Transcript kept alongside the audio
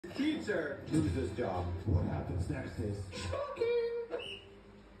teacher loses job. What happens next is Shocking.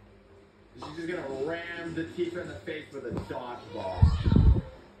 She's just gonna ram the teacher in the face with a dodgeball.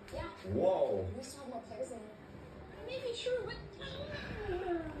 Yeah. Whoa. We still have more players in it. Maybe sure, but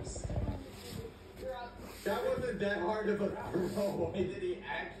you're up. That wasn't that hard of a throw. Why did he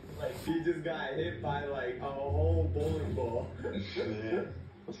act like he just got hit by like a whole bowling ball? Yeah.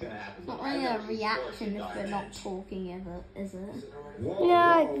 What's gonna happen? It's not really a reaction if they're not talking ever, is it? Whoa,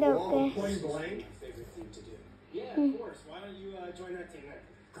 No, whoa, no, whoa. this. Point blank. Favorite thing to do. Yeah, of course. Why don't you join that team then?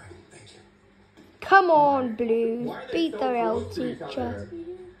 Great, thank you. Come on, Blues. Why are they Beat so the real close to each teacher. other?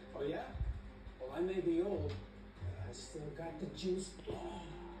 Oh yeah? Well, I may be old, but I still got the juice.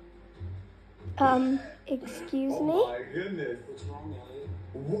 Excuse Oh me? my goodness. What's wrong, Elliot?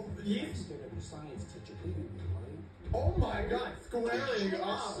 What? I'm Yes. scared of your science teacher hitting me, right? Oh my god, squaring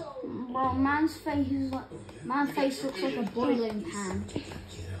up. Bro, man's face looks like a boiling pan.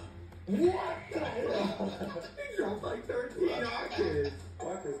 What the hell? He dropped like 13 arches.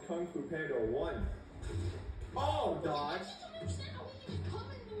 What is Kung Fu Panda 1? Oh, dodge.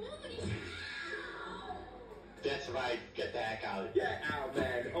 That's right. Get the heck out. Get out,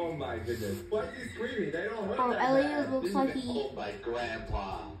 man. Oh my goodness. Why are you screaming? They don't hurt Oh, that Elliot bad. looks like he... Told by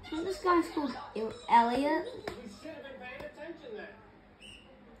Grandpa. I think this guy's called Elliot. We should have been paying attention then.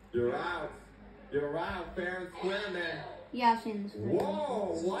 You're out. You're out, fair and square, man. Yeah, I've seen this video.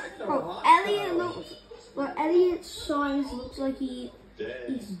 Whoa, what the Bro, hot Elliot dog? looks... Bro, Elliot's size looks like he Dead.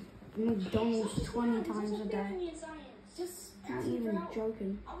 eats McDonald's 20 times a day. Just Not even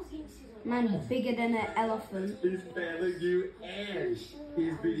joking. I was getting season. Man bigger than an elephant. He's failing you and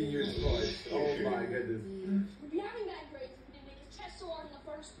he's beating you in sports. Oh my goodness. We'd be having bad grades if we didn't make his chest so hard in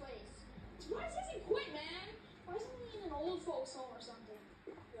the first place. Why does he quit, man? Why isn't he in an old folks home or something?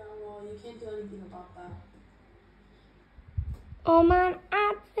 Yeah, well, you can't do anything about that. Oh man,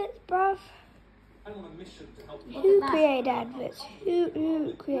 adverts, bruv. I'm on a mission to help you. Who created adverts?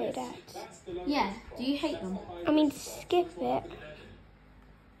 Who created ads? Yeah, do you hate them? I mean, skip it.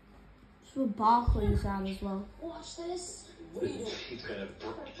 It's what Barclays have as well. Watch this. He's gonna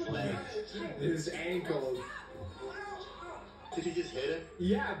break his leg. His ankles. Did you just hit him?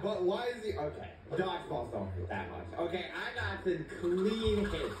 Yeah, but why is he... Okay, dodgeballs don't hurt that much. Okay, I got some clean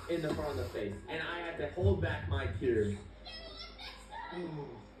hits in the front of the face, and I had to hold back my tears.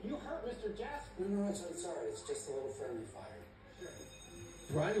 You hurt Mr. Jasper. No, it's all right. It's just a little friendly fire.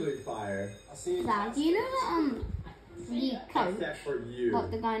 Friendly fire. I'll see you. Dad, do you know that, the coach, Except for you. like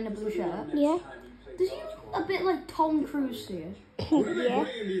the guy in the blue shirt, Yeah. does he look a bit like Tom Cruise here? What are they Yeah.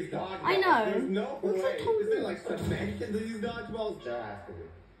 putting in these dodgeballs? I know. There's no Looks like way. Tom Is there Cruise. like cement into these dodgeballs? There has to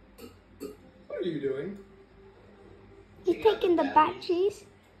be. What are you doing? He's taking the batteries.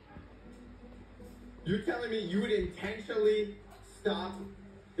 You're telling me you would intentionally stop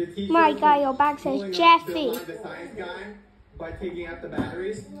the teacher My guy, your bag says pulling up Jeffy. the science guy by taking out the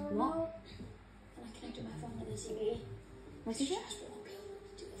batteries? What? And I connected my phone to the TV. What is it? Jasper won't be able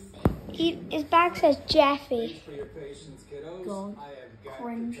to do a thing. His bag says Jeffy. Thanks for your patience, kiddos. God. I have got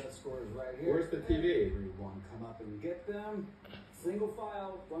Cringe. the test scores right here. Where's the TV? Everyone come up and get them. Single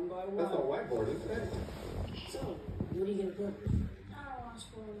file, one by one. That's a whiteboard, isn't it? So, what are you gonna put? I don't want to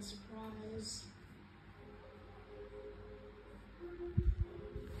spoil the surprise.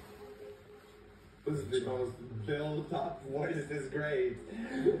 This is the most built-up voice. This is great.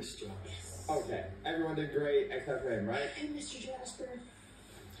 Nice job. Okay, everyone did great except for him, right? Hey, Mr. Jasper.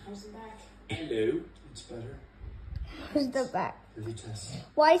 How's the back? Hello. It's better. Who's the back? Retest.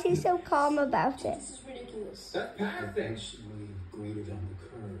 Why is he so calm about it? This is ridiculous. That's passing. Eventually graded on the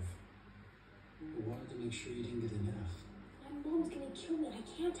curve. We wanted to make sure you didn't get an F. My mom's gonna kill me. I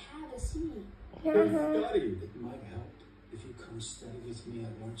can't have a C. Good study. It might help if you come study with me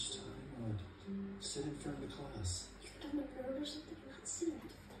at lunchtime or sit in front of the class. You think I'm a nerd or something? I'm not sitting at the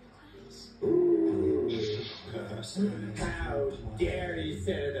front of the class. How dare you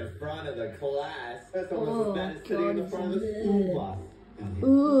sit in the front of the class? That's almost Oh, as bad as sitting in the front of the school bus.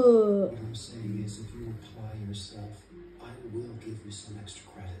 Ooh. What I'm saying is, if you apply yourself, I will give you some extra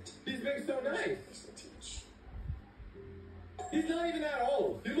credit. He's being so nice. Used to teach. He's not even that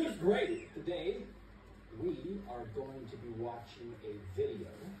old. He looks great. Today, we are going to be watching a video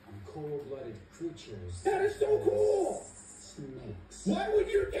on cold-blooded creatures. That is so cool. Snakes. Why would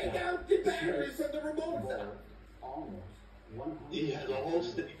you take out the batteries from the remote? Evolved almost 100 He has a whole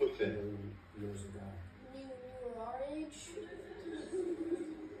stick with him. years ago. You were our age?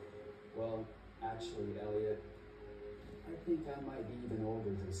 Well, actually, Elliot, I think I might be even older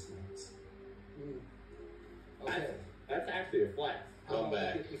than snakes. Okay, That's actually a flex. how Come about we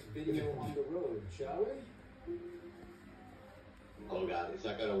back. get this video on the road, shall we? Oh god, it's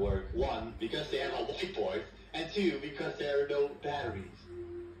not gonna work. 1, because they have a whiteboard, and 2, because there are no batteries.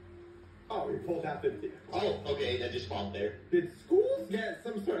 Oh, we pulled out the... Oh, okay, that just spawned there. Did schools get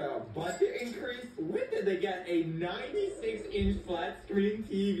some sort of budget increase? When did they get a 96-inch flat screen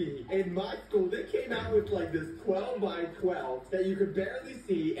TV? In my school, they came out with like this 12 by 12 that you could barely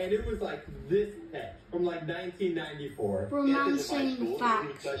see, and it was like this thick from like 1994. Romancing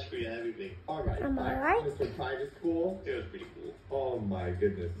facts. Touchscreen and everything. All right, Am I right? Mr. Private School. It was pretty cool. Oh my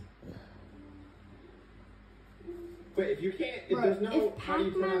goodness. But if you can't, if Bro, there's no, if how do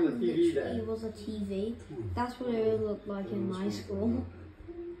you turn on the Pac-Man TV literally then? was a TV, that's what it would look like in my school.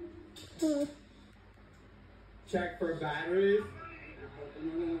 Check for batteries.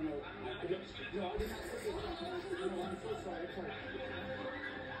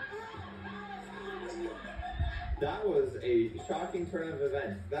 That was a shocking turn of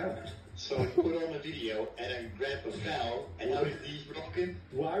events. So he put on a video, and then Grandpa fell, and now his knee's broken.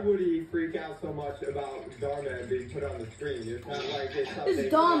 Why would he freak out so much about Darman being put on the screen? It's not like it's something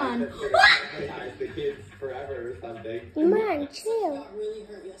It's Darman. that's going to traumatize the kids forever or something. Man, chill. Got really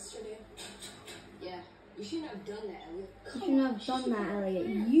hurt yesterday. Yeah, you shouldn't have done that, Elliot. You shouldn't have done that, Elliot.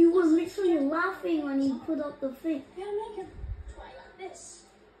 You were literally laughing when he put up the thing. You gotta make it try like this.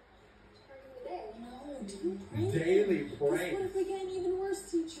 No, don't prank Daily him. 'Cause what pranks. if we get an even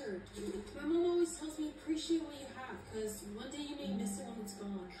worse teacher? My mom always tells me appreciate what you have, because one day you may miss it when it's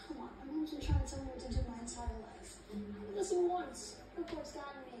gone. Come on, my mom's been trying to tell me what to do my entire life. I listen once. Look what's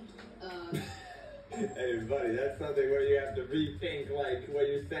gotten me. Hey, buddy, that's something where you have to rethink, like, what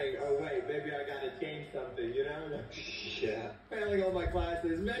you're saying. Oh, wait, maybe I got to change something, you know? Yeah. Failing all my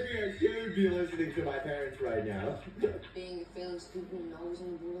classes. Maybe I should be listening to my parents right now. Being your feelings, people knows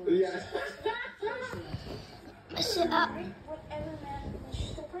and rules. Yeah. Sit up. Whatever, man. Let's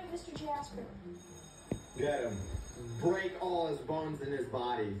just go prank Mr. Jasper. Get him. Break all his bones in his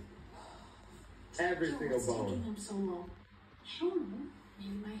body. Every single What's taking bone. him so long? I don't know.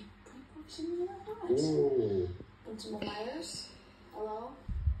 Maybe my prank works in real life. Ooh. Into my Myers. Hello?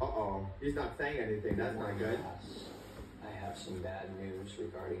 Uh-oh. He's not saying anything. That's not good. I have some bad news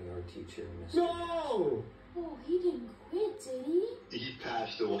regarding your teacher, Mr. No! Oh, he didn't quit, did he? He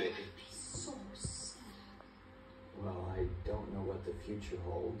passed away. He's so sad. Well, I don't know what the future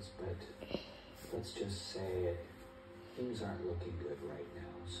holds, but let's just say things aren't looking good right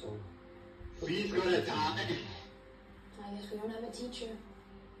now, so... He's gonna die. I guess we don't have a teacher.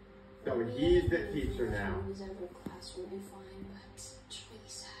 No, he's the teacher now. If he's ever in class, we'll be fine, but it's really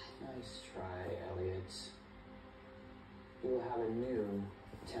sad. Nice try, Elliot. You'll have a new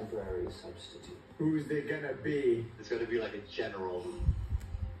temporary substitute. Who's it gonna be? It's gonna be like a general.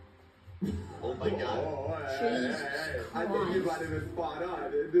 Oh my god. Oh, hey. I think you might have been spot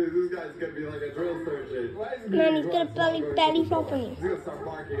on. This guy's gonna be like a drill surgeon. Why is he Man, he's going got slower? belly flopping. He's gonna start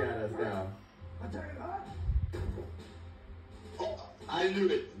barking at us now. Oh, I knew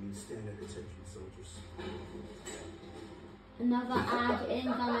it. Standard attention, soldiers. Another ad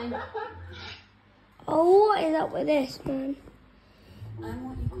incoming. Oh, what is up with this, man? I'm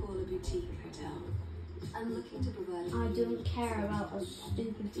what you call a boutique hotel. I'm looking to provide I don't care about a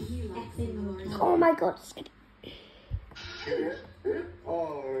stupid effing hotel. Oh my god.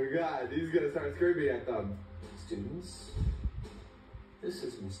 Oh my god, he's gonna start screaming at them. Students, this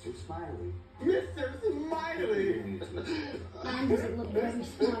is Mr. Smiley. Mr. Smiley! Man doesn't look very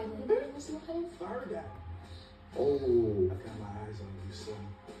smiling. I heard that. Oh. I've got my eyes on you, son.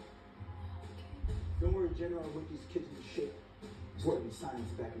 Don't worry, General, with these kids in shape. Studying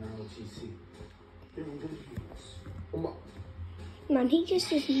science back in ROTC. They're in good hands. Man, he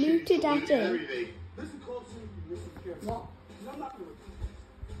just is new to that thing. Everything. Listen closely, listen carefully. What? I'm not going to repeat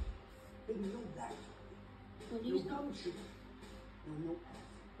this. Baby, no back. What No you gum shooting. No pass.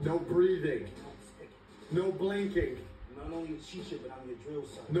 No breathing. No sticking. No blinking. Not only a teacher, but I'm your drill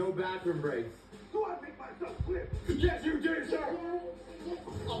sergeant. No bathroom breaks. Do I make myself clear? Yes, you did, sir!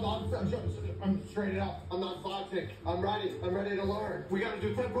 I'm straight up. I'm not boxing. I'm ready. I'm ready to learn. We gotta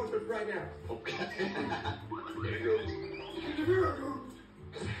do 10 push-ups right now. Okay. There you go.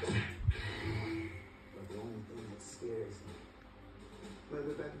 But the only thing that scares me.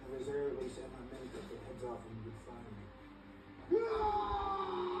 Whether back in the reserve, they said my men cut their heads off when you would find me.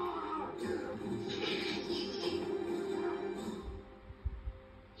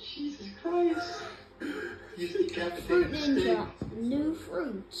 Jesus Christ. You Fruit decapitated ninja, snake. new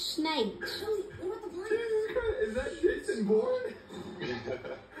fruit, snakes. Jesus Christ, is that Jason Bourne?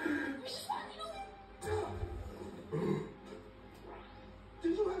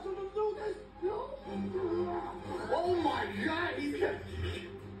 Did you have something to do with this? No. Oh my god, he's gonna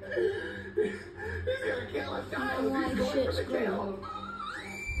kill us. I don't like shit screen.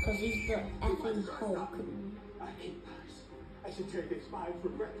 Because he's the effing Hulk. I hate pies. I should take this pie for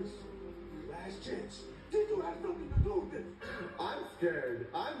breakfast. Last chance. Did you have something to do with it? I'm scared.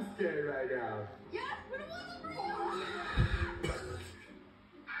 I'm scared right now. Yeah, but it wasn't real.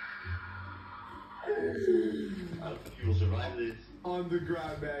 How do people survive this? On the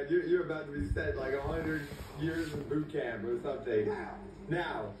ground, man. You're about to be sent like 100 years in boot camp or something.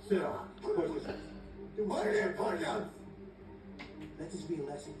 Now, chill. Push it. Push-ups. Let this be a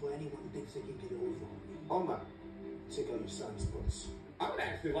lesson for anyone who thinks they can get over on you. Oh my. Check out your son's books. I would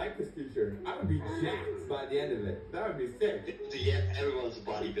actually like this t-shirt. I would be jacked by the end of it. That would be sick. Yeah, everyone's a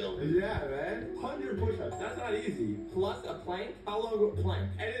bodybuilder. Yeah, man. 100 push-ups. That's not easy. Plus a plank. How long would a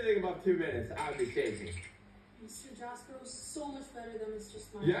plank? Anything above 2 minutes, I would be shaking. Mr. Jasper was so much better than Mr.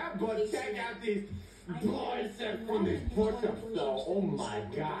 Smiley. Yeah, but check out these biceps from these push-ups, though. Oh my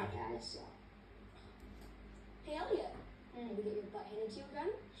god. Hey, Elliot. We get your butt handed to you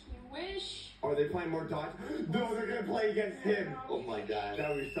again? You wish. Are they playing more dodge? No, they're gonna play against him. Oh my god. That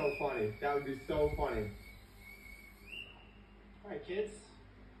would be so funny. That would be so funny. Alright, kids.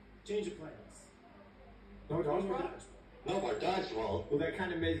 Change of plans. No dodgeball? No more dodgeball. Well, that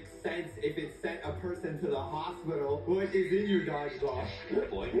kind of makes sense if it sent a person to the hospital. What is in your dodgeball? Good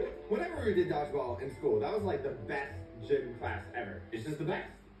point. Whenever we did dodgeball in school, that was like the best gym class ever. It's just the best.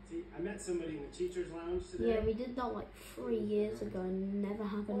 See, I met somebody in the teacher's lounge today. Yeah, we did that like 3 years ago and never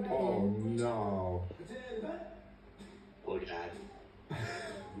happened Oh again. no. Oh god.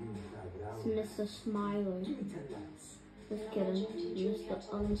 It's Mr. Smiley. Just kidding. Mr.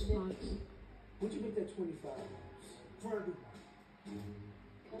 Unsmiley. Would you make that 25 for everyone?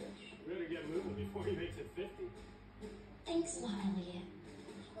 Better get moving before he makes it 50. Thanks a lot, Elliot.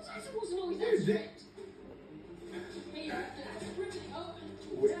 Was I supposed to know he's that strict? Hey, that's pretty open.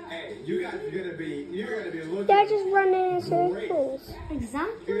 Hey, you're gonna be looking. They're just running in great. circles.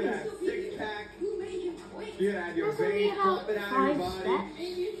 Exactly. You're gonna have six pack. Who made him quit? You're gonna have your That's only veins about popping out of 5 your body.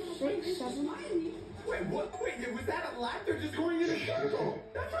 steps. 6, 7. Wait, what? Wait, was that a lap? They're just going in a circle.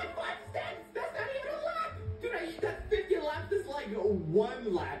 That's like 5 steps. That's not even a lap. Dude, that's 50 laps. That's like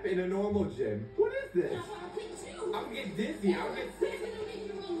 1 lap in a normal gym. What is this? That's what I think too. I would get dizzy. I would get You're sick. gonna make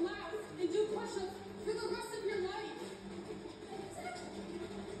your own laugh and do push-ups for the rest of your life.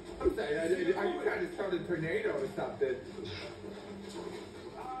 I'm sorry. Are you trying to start a tornado or something?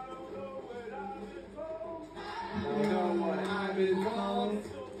 I don't know what I've been told.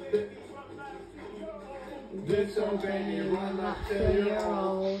 Disobey me, run up till you're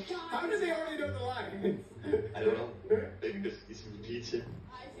old. How did they already know the lines? I don't know. Maybe because he's repeats it.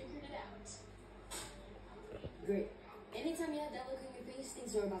 I figured it out. Great. Anytime you have that look on your face,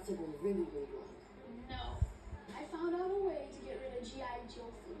 things are about to go really, really wrong. No. I found out a way to get rid of G.I. Joe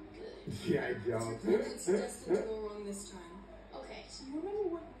for good. G.I. Joe. It's destined to go wrong this time. Okay, so you remember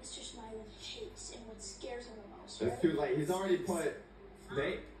what Mr. Smiley hates and what scares him the most, right? That's too late. He's already put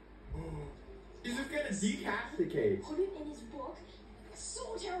Snake. He's just gonna decapitate. Put it in his book.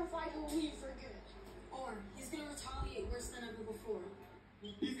 So terrified he'll leave for good. Or he's gonna retaliate worse than ever before.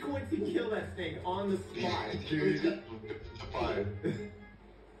 He's going to kill that snake on the spot, dude. Fine.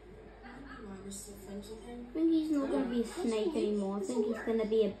 Why we're still friends with him? I think he's not going to be a snake anymore. I think he's going to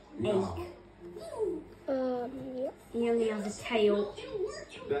be a ache. Yeah. He only has a tail. It'll work.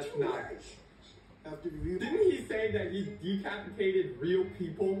 That's not. Didn't he say that he decapitated real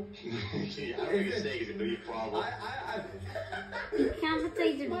people? Yeah, I don't think a snake is gonna be a problem.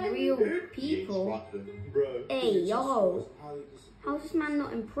 Decapitated real people. Bro. Hey, yo. How's this man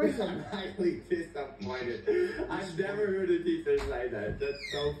not in prison? I'm highly disappointed. I've never heard a teacher say that.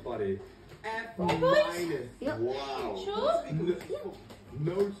 That's so funny. F minus. Yep. Wow.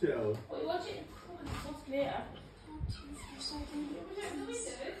 No chill.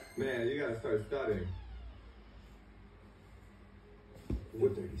 Man, you gotta start studying.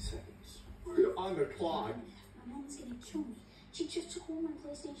 With 30 seconds. On the clock. My mom's gonna kill me. She just took home my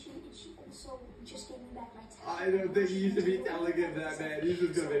PlayStation and she also just gave me back my tablet. I don't think you should be telling him that, man. He's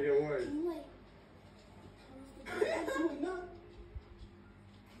just gonna make it worse. Can you like... Absolutely not.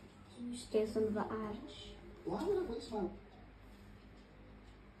 Can you Get some of the ad. Why would I waste my...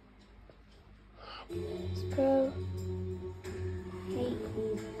 Bro. Hate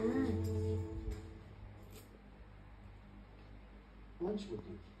these ads. lunch with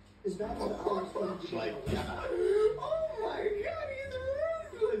you? Is that what I was going to do? Like, yeah. Oh my god, he's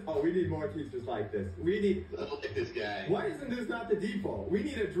ruthless! Oh, we need more teachers like this. We need... Look at this guy. Why isn't this not the default? We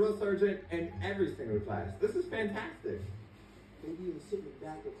need a drill sergeant in every single class. This is fantastic. Maybe you would sit in the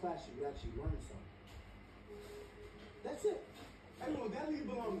back of class, you would actually learn something. That's it. Everyone, gather your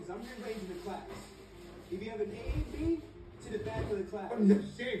belongings. I'm rearranging the class. If you have an A and B, To the back of the class. Oh, no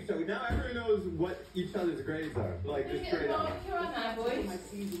shame. So now everyone knows what each other's grades are. Like, just straight up. You're on that, boys.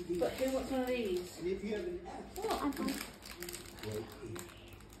 But who wants one of these? And if you have an F, Oh, I'm fine. right here.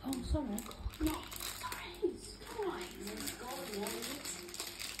 Oh, sorry. No, sorry. Come on. Let's go, Warriors.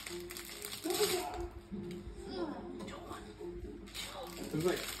 It was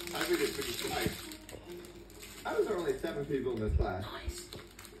like, I think it's pretty tight. I was only 7 people in this class. Nice.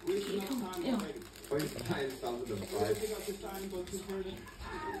 Wasting enough time already. Oh, you find something to Everybody fight. pick up the sign and go too further.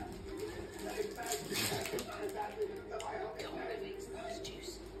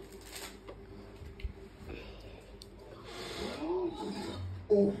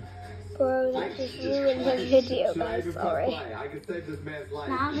 Oh. Bro, that just ruined the video, Should I guys. even press Sorry. play? I can save this man's life.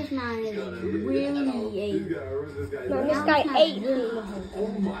 Now this man is He's really gonna ruin this guy's Man, life. this guy ate me. Oh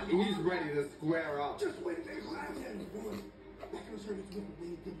my, he's ready to square up. Just wait there, class. Back in the service with the way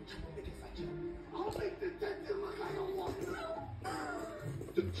they will make it fight you. I'll make the detective look like a woman.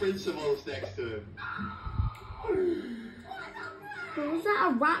 The principal's next to him. Was that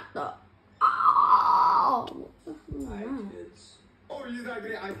a raptor? Oh! Hi, kids. Oh, he's not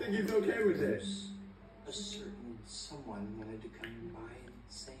gonna, I think he's okay with it. A certain someone wanted to come by and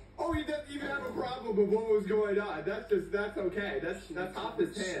say Oh, he doesn't even have a problem with what was going on. That's okay. That's off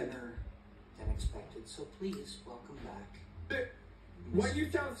his hand. sooner than expected. So please welcome back. Why you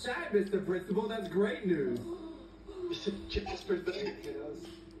sound sad, Mr. Principal? That's great news. Mr. Jasper, Kiddos.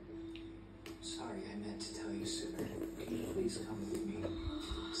 Sorry, I meant to tell you sooner. Can you please come with me?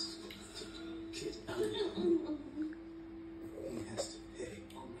 He has to pay.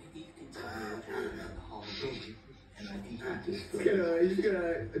 Or maybe you can tell me what happened in the hallway, and I can practice. He's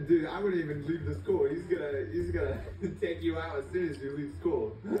gonna, dude. I wouldn't even leave the school. He's gonna take you out as soon as you leave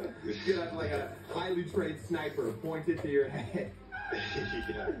school. He's gonna have like a highly trained sniper pointed to your head.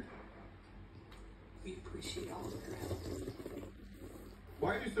 Yeah. We appreciate all of your help.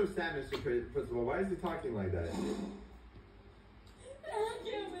 Why are you so sad, Mr. Principal? Why is he talking like that? Thank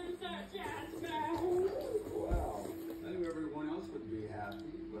you, Mr. Jasper. Well, I knew everyone else would be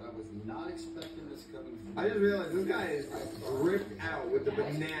happy, but I was not expecting this coming from I just realized this guy is ripped out with the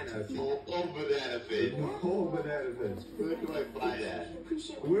bananas. Oh, banana face. Whole banana fish. Where do I buy that?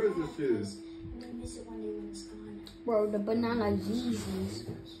 Where's the shoes? I'm gonna miss it one day when it's gone. Bro, the banana Yeezys.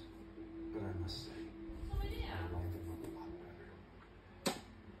 But I must say, I like them a lot better.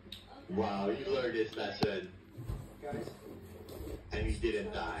 Wow, you learned this lesson. Guys. And he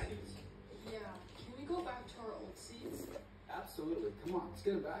didn't die. Yeah. Can we go back to our old seats? Absolutely. Come on, let's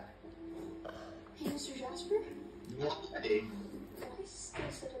get it back. Hey, Mr. Jasper? Why? Can I still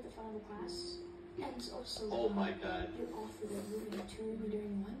sit at the front of the class? And also, Oh my god. you offered a room to me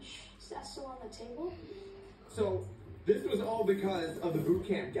during lunch. Is that still on the table? So this was all because of the boot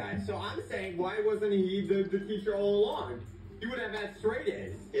camp guy. So I'm saying, why wasn't he the teacher all along? He would have had straight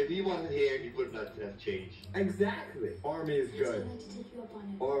A's. If he wasn't here, he would not have changed. Exactly. Army is I'd good. like to take you up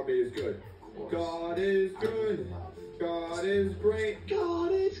on it. Army is good. God is good. God is great.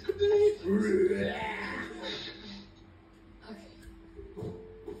 God is great.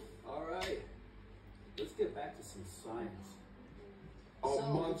 All right. Let's get back to some science. A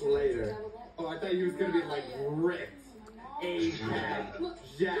month later. Oh, I thought he was gonna be like ripped. A-pack,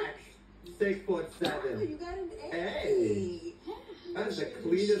 jacked, 6'7". You got an A. Hey. That is the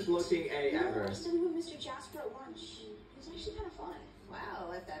cleanest looking A ever. I studied with Mr. Jasper at lunch. It was actually kind of fun.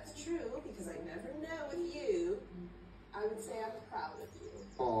 Well, if that's true, because I never know with you, I would say I'm proud of you.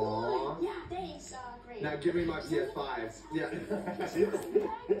 Aww. Yeah, thanks. Great. Now give me my PS5. Yeah.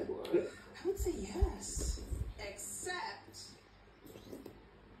 I would say yes. Except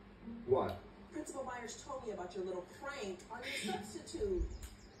What? Principal Myers told me about your little prank on your substitute.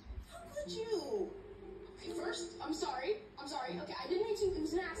 How could you? Okay, first, I'm sorry. Okay, I didn't mean to. It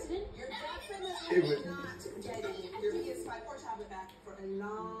was an accident. You're It was- definitely not getting your PS5 or tablet back for a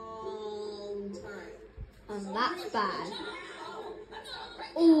long time. And that's bad.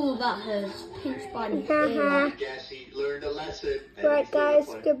 Oh, that hurts. Pinched by the ear. I guess he learned a lesson. and Right, he's still guys,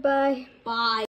 funny. goodbye. Bye.